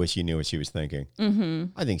you wish you knew what she was thinking. Mm-hmm.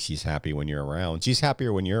 I think she's happy when you're around. She's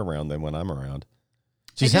happier when you're around than when I'm around.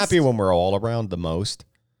 She's happier when we're all around the most.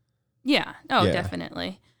 Yeah. Oh, Yeah.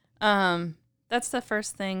 definitely. That's the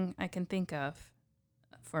first thing I can think of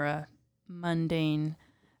for a mundane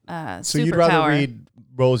So superpower. you'd rather read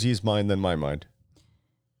Rosie's mind than my mind?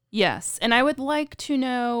 Yes, and I would like to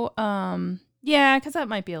know. Yeah, because that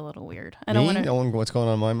might be a little weird. I don't want to knowing what's going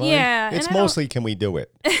on in my mind. Yeah, it's and I mostly can we do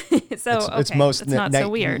it. so It's most it's not so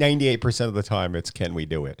weird. 98% of the time it's can we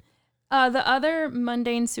do it. The other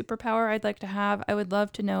mundane superpower I'd like to have, I would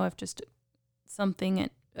love to know if just something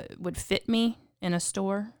it would fit me in a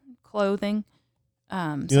store, clothing. So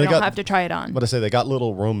I don't have to try it on. But I say they got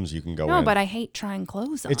little rooms you can go in. No, but I hate trying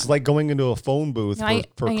clothes on. It's like going into a phone booth for I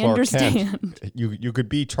Clark understand. Kent. You could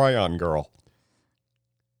be try-on girl.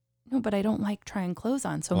 No, but I don't like trying clothes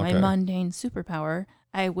on. So my Okay. mundane superpower,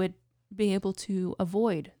 I would be able to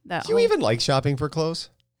avoid that. Do you even like shopping for clothes?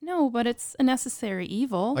 No, but it's a necessary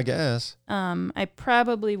evil. I guess. I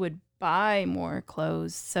probably would buy more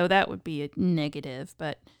clothes, so that would be a negative.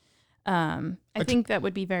 But I think that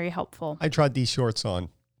would be very helpful. I tried these shorts on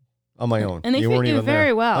my own. And they fit weren't you even very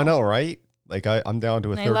there. well. I know, right? Like I'm down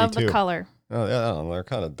to a And 32. I love the color. Oh, yeah, they're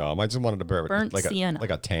kind of dumb. I just wanted to wear Burnt like sienna.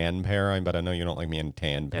 a tan pair, but I know you don't like me in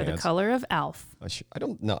tan They're pants. the color of Alf. I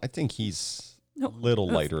don't know. I think he's No, a little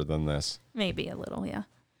lighter than this. Maybe a little, yeah.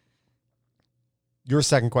 Your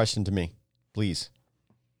second question to me, please.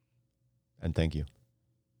 And thank you.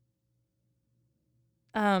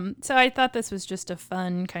 So I thought this was just a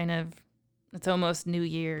fun kind of, it's almost New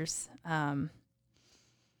Year's, fun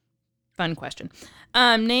question.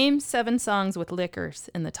 Name 7 songs with liquors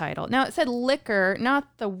in the title. Now it said liquor,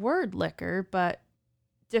 not the word liquor, but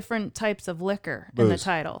different types of liquor in the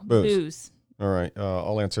title. Booze. All right.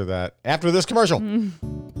 I'll answer that after this commercial.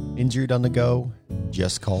 Injured on the go?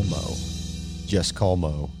 Just call Mo.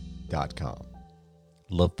 JustCallMo.com.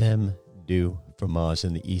 La Femme du Fromage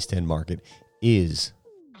in the East End Market is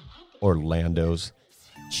Orlando's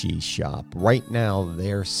cheese shop. Right now,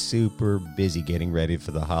 they're super busy getting ready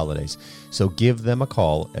for the holidays. So give them a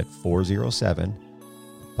call at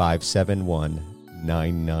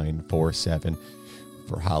 407-571-9947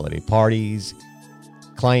 for holiday parties,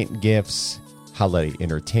 client gifts, holiday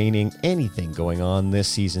entertaining, anything going on this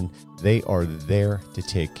season. They are there to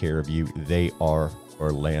take care of you. They are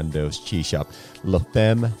Orlando's cheese shop. La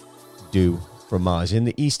Femme du Fromage in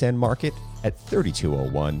the East End Market at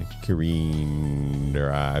 3201 Careen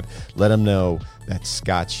Drive. Let them know that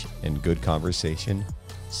Scotch and Good Conversation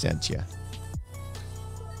sent you.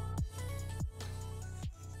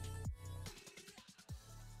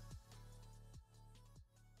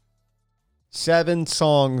 Seven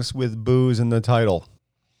songs with booze in the title.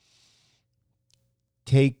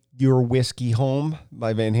 Take Your Whiskey Home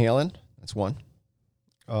by Van Halen. That's one.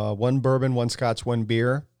 One bourbon, one scotch, one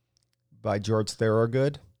beer by George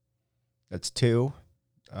Thorogood. That's 2.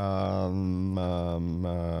 Is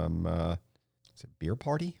it Beer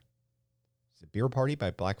Party? Is it Beer Party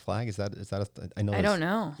by Black Flag? Is that I know. I don't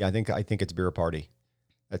know. Yeah, I think it's Beer Party.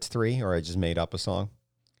 That's 3, or I just made up a song.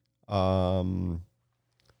 4.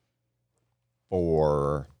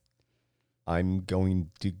 I'm going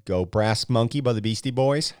to go Brass Monkey by the Beastie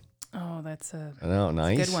Boys. Oh, that's I know,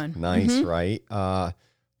 nice. a good one. Nice, Mhm. right?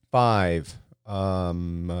 5.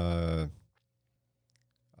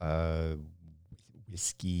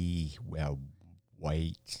 Whiskey,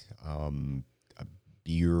 white, a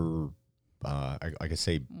beer. I could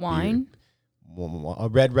say Wine? Beer.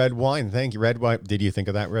 Red wine. Thank you. Red wine. Did you think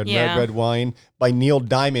of that? Yeah. Red wine by Neil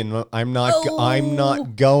Diamond. I'm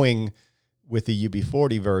not going with the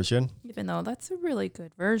UB40 version. Even though that's a really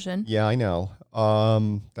good version. Yeah, I know.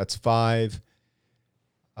 That's 5. Is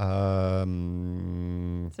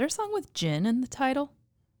there a song with gin in the title?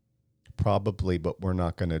 Probably, but we're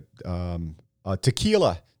not gonna.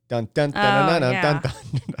 Tequila. Dun dun dun Oh, dun dun yeah. dun.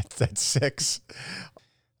 That's 6.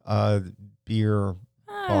 Beer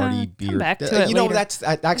party. Beer. Come back to it You know, later. that's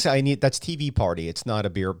actually that's TV party. It's not a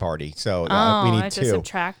beer party, so Oh, we I need have 2. to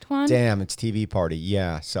subtract one? Damn, it's TV party.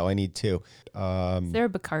 Yeah, so I need 2. Is there a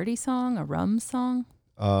Bacardi song, a rum song?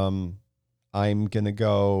 I'm gonna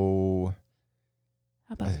go.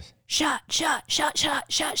 How about shot, shot, shot,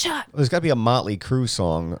 shot, shot, shot? There's got to be a Motley Crue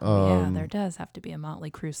song. Yeah, there does have to be a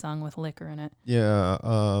Motley Crue song with liquor in it. Yeah.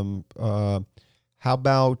 How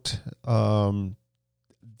about are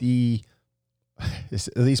these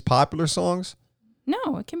popular songs?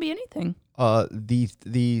 No, it can be anything.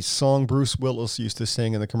 The song Bruce Willis used to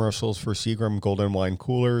sing in the commercials for Seagram Golden Wine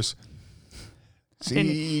Coolers.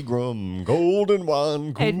 Seagram Golden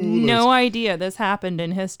Wine Coolers. I had no idea this happened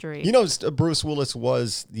in history. You know, Bruce Willis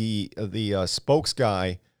was the spokes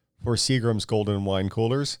guy for Seagram's Golden Wine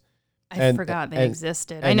Coolers. I forgot they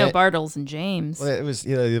existed. I know Bartles and James. Well, it was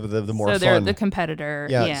the more so fun. they're the competitor.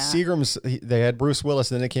 Yeah. Seagram's, they had Bruce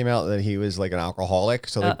Willis, and then it came out that he was like an alcoholic,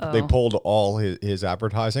 so they pulled all his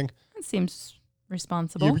advertising. That seems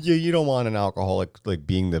responsible. You don't want an alcoholic like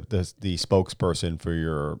being the spokesperson for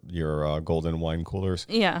your Golden Wine Coolers.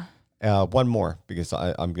 Yeah. One more, because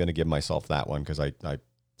I'm going to give myself that one because I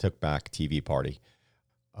took back TV Party.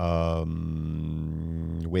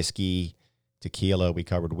 Whiskey, tequila. We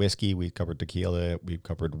covered whiskey. We covered tequila. We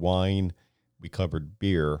covered wine. We covered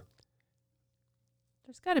beer.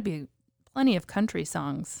 There's got to be plenty of country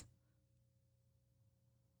songs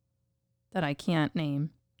that I can't name.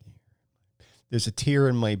 There's a tear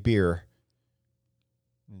in my beer.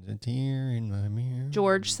 There's a tear in my beer.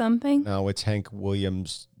 George something? No, it's Hank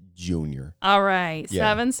Williams Jr. All right.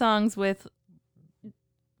 Yeah. 7 songs with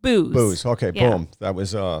booze. Booze. Okay, yeah. Boom. That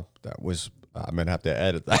was I'm going to have to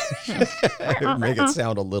edit that. Make it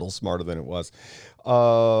sound a little smarter than it was.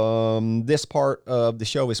 This part of the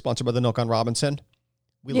show is sponsored by the Nook on Robinson.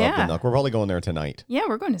 We love the Nook. We're probably going there tonight. Yeah,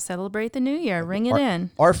 we're going to celebrate the new year. Ring it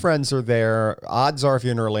in. Our friends are there. Odds are if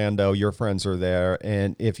you're in Orlando, your friends are there.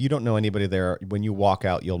 And if you don't know anybody there, when you walk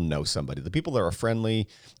out, you'll know somebody. The people there are friendly.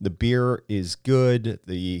 The beer is good.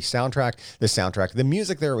 The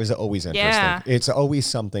music there is always interesting. Yeah. It's always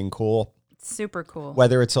something cool. It's super cool.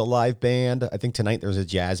 Whether it's a live band, I think tonight there's a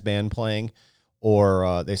jazz band playing.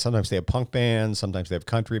 Or sometimes they have punk bands, sometimes they have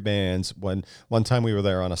country bands. One time we were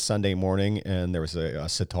there on a Sunday morning, and there was a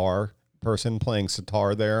sitar person playing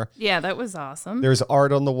sitar there. Yeah, that was awesome. There's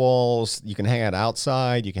art on the walls. You can hang out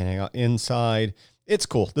outside. You can hang out inside. It's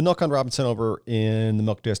cool. The Nook on Robinson over in the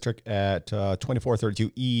Milk District at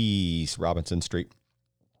 2432 East Robinson Street.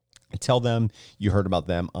 Tell them you heard about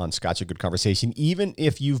them on Scotch A Good Conversation, even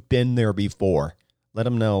if you've been there before. Let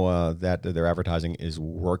them know that their advertising is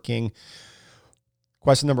working.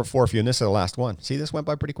 Question number 4 for you, and this is the last one. See, this went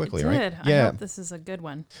by pretty quickly, right? It did. Yeah. I hope this is a good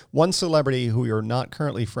one. One celebrity who you're not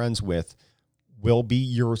currently friends with will be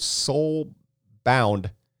your soul bound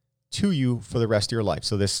to you for the rest of your life.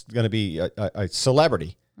 So this is going to be a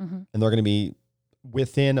celebrity, and they're going to be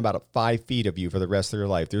within about 5 feet of you for the rest of your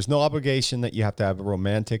life. There's no obligation that you have to have a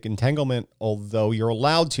romantic entanglement, although you're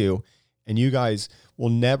allowed to, and you guys will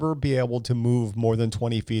never be able to move more than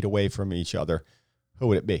 20 feet away from each other. Who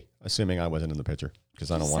would it be? Assuming I wasn't in the picture, because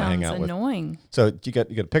I don't want to hang out with. Sounds annoying. So you got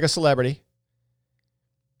to pick a celebrity,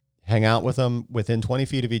 hang out with them within 20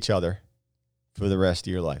 feet of each other for the rest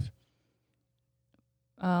of your life.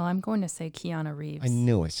 I'm going to say Keanu Reeves. I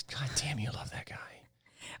knew it. God damn, you love that guy.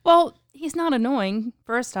 Well, he's not annoying,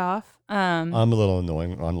 first off. I'm a little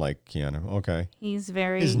annoying, unlike Keanu. Okay. He's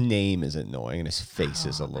very... His name is annoying, and his face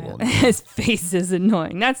is a little annoying. His face is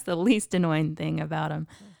annoying. That's the least annoying thing about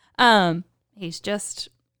him. He's just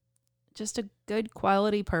a good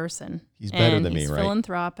quality person. He's better than me, right? He's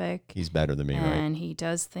philanthropic. He's better than me, right? And he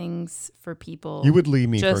does things for people. You would leave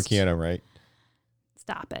me for Keanu, right?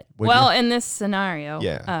 Stop it. Would you? In this scenario,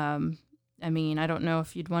 yeah. I mean, I don't know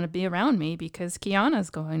if you'd want to be around me because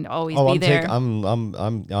Keanu's going to always be there. I'm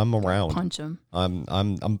around. Punch him.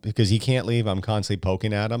 I'm because he can't leave. I'm constantly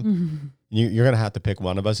poking at him. You're gonna have to pick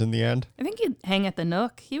one of us in the end. I think he'd hang at the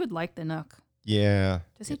Nook. He would like the Nook. Yeah.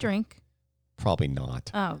 Does he drink? Probably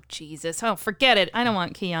not. Oh, Jesus. Oh, forget it. I don't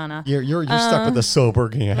want Keanu. You're stuck with the sober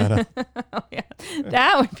Keanu. Oh, yeah.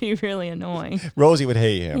 That would be really annoying. Rosie would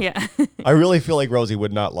hate him. Yeah. I really feel like Rosie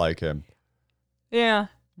would not like him. Yeah.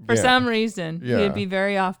 For some reason. He would be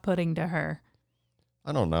very off-putting to her.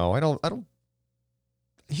 I don't know. I don't.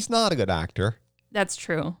 He's not a good actor. That's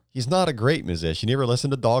true. He's not a great musician. You ever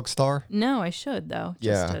listen to Dog Star? No, I should, though.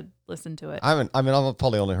 Just to listen to it. I've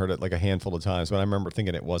probably only heard it like a handful of times, but I remember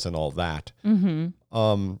thinking it wasn't all that.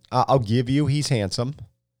 I'll give you he's handsome,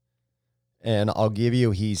 and I'll give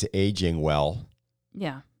you he's aging well.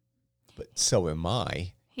 Yeah. But so am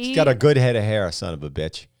I. He's got a good head of hair, son of a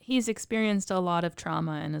bitch. He's experienced a lot of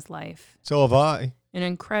trauma in his life. So have I. An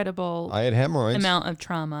incredible I had hemorrhoids. Amount of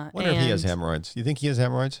trauma. I wonder if he has hemorrhoids. You think he has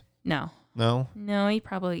hemorrhoids? No. No? No, he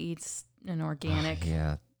probably eats an organic.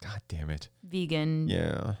 Yeah. God damn it. Vegan.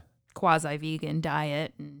 Yeah. Quasi-vegan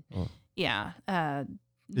diet. And Yeah.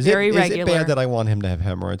 Is Very it regular. bad that I want him to have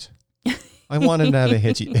hemorrhoids? I want him to have a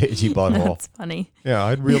itchy butthole. That's funny. Yeah,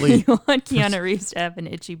 I'd really. You want Keanu Reeves to have an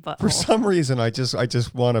itchy butthole. For some reason, I just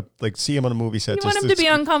want to like see him on a movie set. You want him to be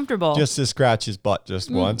uncomfortable. Just to scratch his butt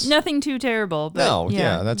just once. Nothing too terrible. But No,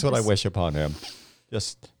 yeah, that's what I wish upon him.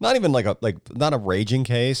 Just not even not a raging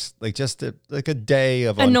case, like just a day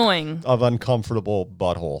of annoying of uncomfortable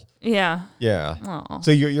butthole. Yeah. Yeah. Aww.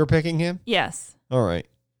 So you're picking him? Yes. All right.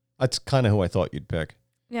 That's kind of who I thought you'd pick.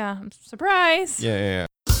 Yeah. I'm surprised. Yeah.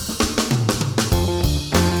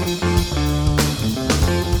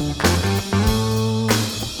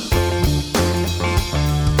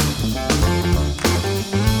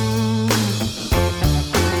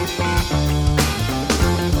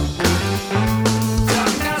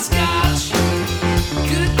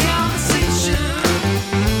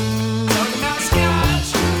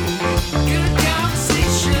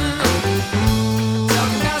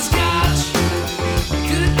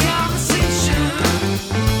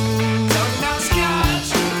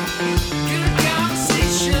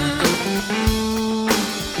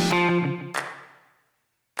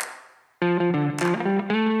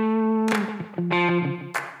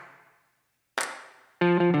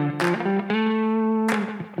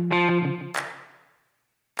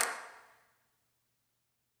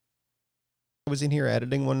 Was in here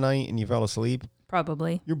editing one night and you fell asleep?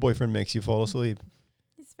 Probably. Your boyfriend makes you fall asleep.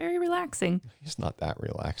 It's very relaxing. It's not that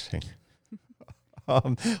relaxing.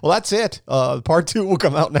 Well, that's it. Part 2 will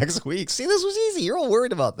come out next week. See, this was easy. You're all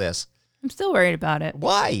worried about this. I'm still worried about it.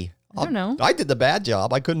 Why? I don't know. I did the bad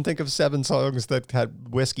job. I couldn't think of 7 songs that had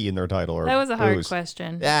whiskey in their title. Or that was a hard booze.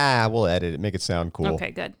 question. Yeah, we'll edit it. Make it sound cool.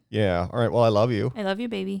 Okay, good. Yeah. All right. Well, I love you. I love you,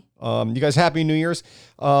 baby. You guys, Happy New Year's.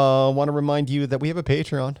 Want to remind you that we have a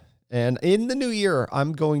Patreon. And in the new year,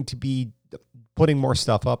 I'm going to be putting more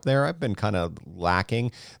stuff up there. I've been kind of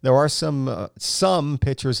lacking. There are some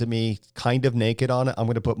pictures of me kind of naked on it. I'm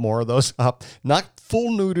going to put more of those up. Not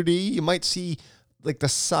full nudity. You might see like the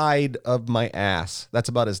side of my ass. That's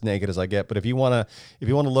about as naked as I get. But if you want to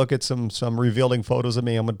look at some revealing photos of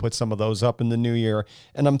me, I'm going to put some of those up in the new year.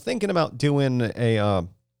 And I'm thinking about doing a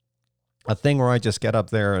thing where I just get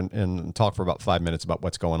up there and talk for about 5 minutes about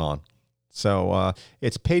what's going on. So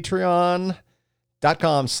it's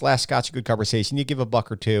patreon.com/Scotch Good Conversation. You give $1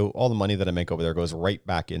 or $2. All the money that I make over there goes right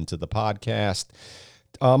back into the podcast.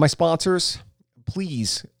 My sponsors,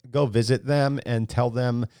 please go visit them and tell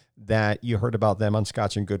them that you heard about them on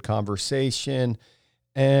Scotch and Good Conversation.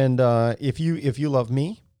 And if you love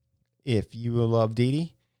me, if you love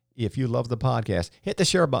DEDE, if you love the podcast, hit the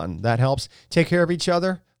share button. That helps. Take care of each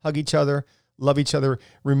other, hug each other, love each other.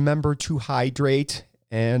 Remember to hydrate.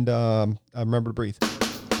 And remember to breathe.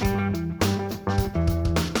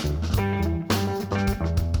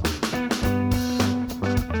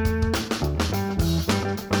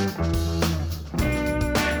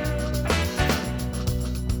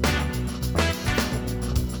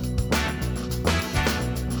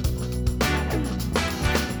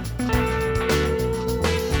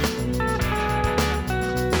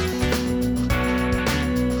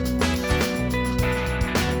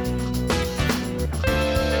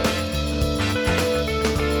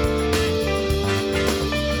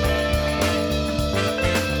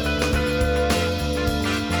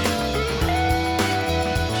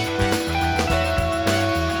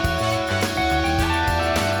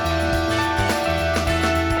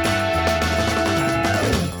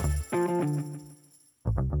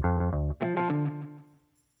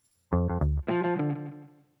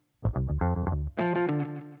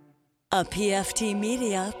 A PFT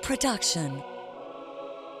Media production.